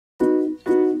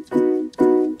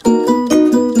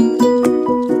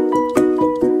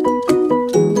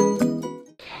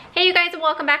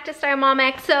back to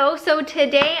stylemomxo. So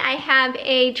today I have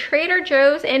a Trader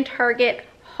Joe's and Target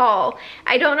haul.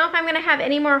 I don't know if I'm gonna have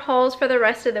any more hauls for the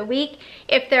rest of the week.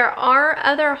 If there are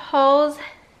other hauls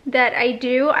that I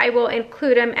do, I will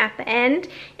include them at the end.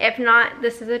 If not,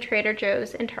 this is a Trader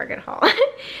Joe's and Target haul.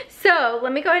 So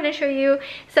let me go ahead and show you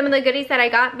some of the goodies that I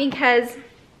got, because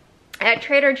at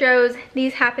Trader Joe's,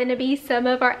 these happen to be some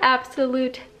of our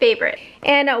absolute favorite.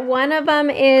 And one of them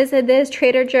is this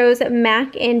Trader Joe's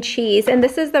mac and cheese. And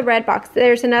this is the red box.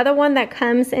 There's another one that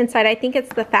comes inside, I think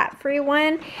it's the fat-free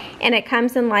one. And it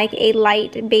comes in like a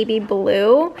light baby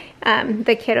blue.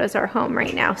 The kiddos are home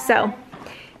right now, so.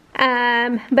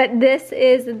 But this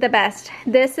is the best.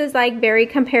 This is like very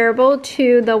comparable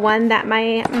to the one that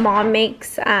my mom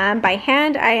makes by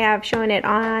hand. I have shown it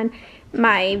on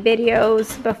my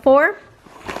videos before,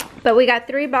 but we got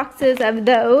 3 boxes of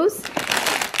those,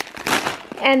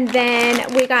 and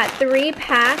then we got 3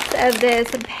 packs of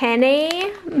this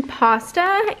penne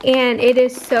pasta, and it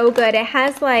is so good. It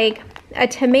has like a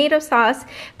tomato sauce,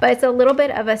 but it's a little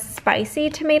bit of a spicy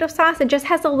tomato sauce. It just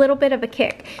has a little bit of a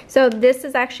kick. So this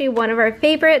is actually one of our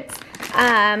favorites.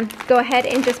 Go ahead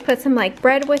and just put some like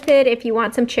bread with it. If you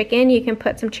want some chicken, you can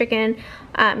put some chicken,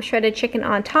 shredded chicken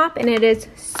on top, and it is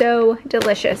so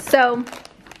delicious. So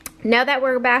now that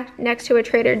we're back next to a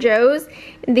Trader Joe's,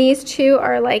 these 2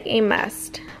 are like a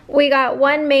must. We got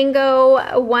 1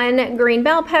 mango, 1 green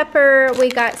bell pepper. We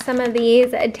got some of these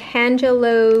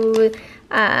Tangelo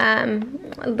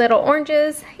little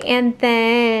oranges, and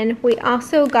then we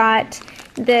also got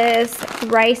this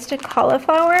riced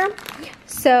cauliflower.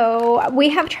 So we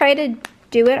have tried to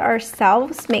do it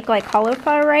ourselves, make like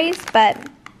cauliflower rice, but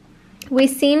we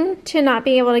seem to not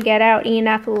be able to get out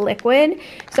enough liquid,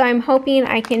 so I'm hoping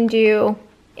I can do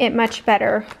it much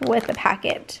better with the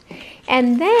packet.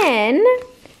 And then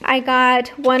I got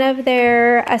one of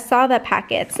their asada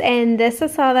packets, and this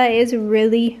asada is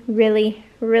really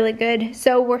good,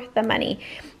 so worth the money.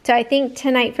 So I think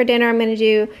tonight for dinner I'm going to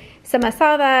do some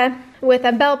asada with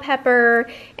a bell pepper,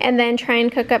 and then try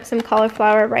and cook up some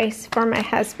cauliflower rice for my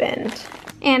husband.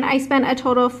 And I spent a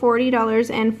total of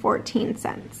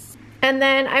 $40.14. And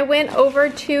then I went over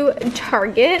to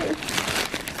Target,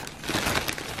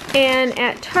 and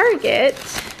at Target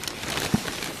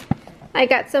I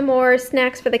got some more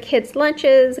snacks for the kids'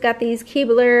 lunches. Got these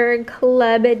Keebler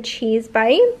Club cheese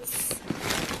bites.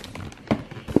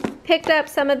 Picked up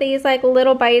some of these like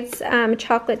Little Bites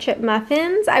chocolate chip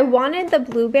muffins. I wanted the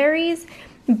blueberries,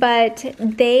 but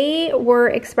they were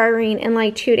expiring in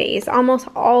like 2 days. Almost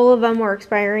all of them were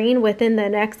expiring within the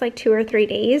next like 2 or 3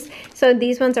 days. So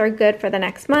these ones are good for the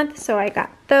next month, so I got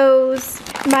those.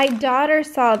 My daughter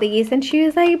saw these and she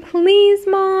was like, please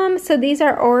mom. So these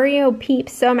are Oreo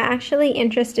Peeps, so I'm actually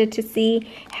interested to see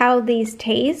how these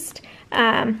taste.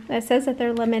 It says that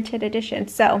they're limited edition,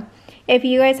 so if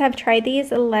you guys have tried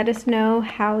these, let us know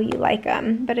how you like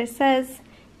them. But it says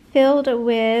filled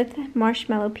with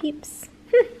marshmallow peeps.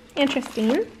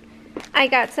 Interesting. I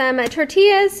got some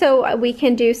tortillas, so we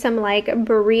can do some like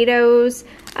burritos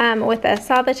with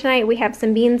asada tonight. We have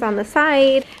some beans on the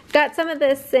side. Got some of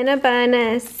this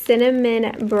Cinnabon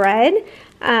cinnamon bread.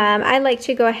 I like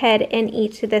to go ahead and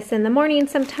eat this in the morning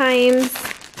sometimes.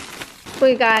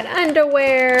 We got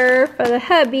underwear for the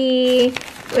hubby.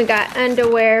 We got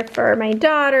underwear for my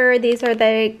daughter. These are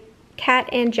the Cat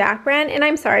and Jack brand, and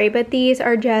I'm sorry, but these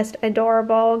are just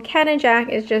adorable. Cat and Jack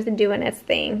is just doing its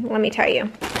thing, let me tell you.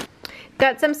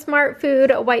 Got some Smart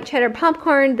Food white cheddar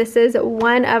popcorn. This is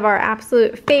one of our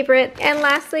absolute favorite. And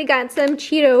lastly, got some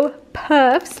Cheeto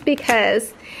Puffs,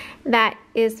 because that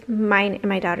is mine and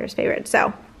my daughter's favorite.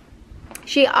 So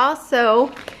she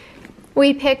also,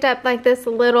 we picked up like this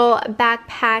little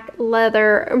backpack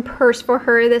leather purse for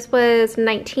her. This was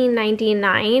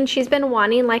 $19.99. She's been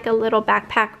wanting like a little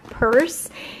backpack purse,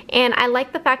 and I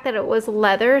like the fact that it was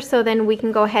leather, so then we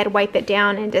can go ahead, wipe it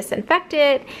down and disinfect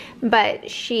it,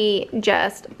 but she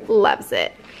just loves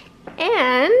it.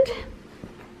 And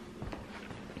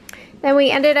then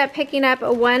we ended up picking up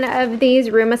one of these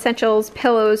Room Essentials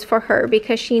pillows for her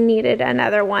because she needed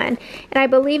another one. And I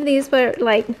believe these were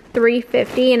like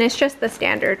 $3.50, and it's just the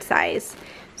standard size.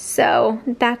 So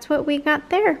that's what we got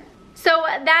there. So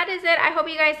that is it. I hope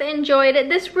you guys enjoyed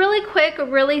this really quick,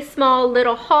 really small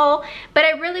little haul. But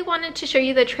I really wanted to show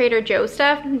you the Trader Joe's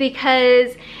stuff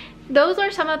because those are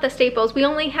some of the staples. We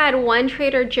only had one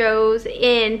Trader Joe's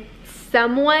in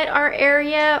somewhat our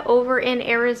area over in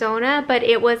Arizona, but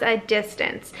it was a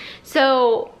distance.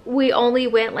 So we only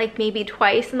went like maybe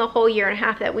twice in the whole year and a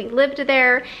half that we lived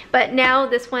there. But now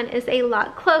this one is a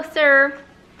lot closer.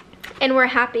 And we're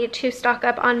happy to stock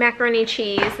up on macaroni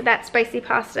cheese, that spicy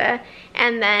pasta,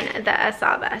 and then the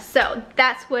asada. So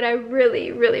that's what I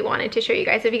really, really wanted to show you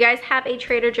guys. If you guys have a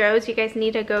Trader Joe's, you guys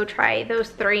need to go try those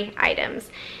 3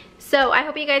 items. So I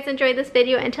hope you guys enjoyed this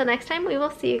video. Until next time, we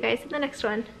will see you guys in the next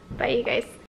one. Bye, you guys.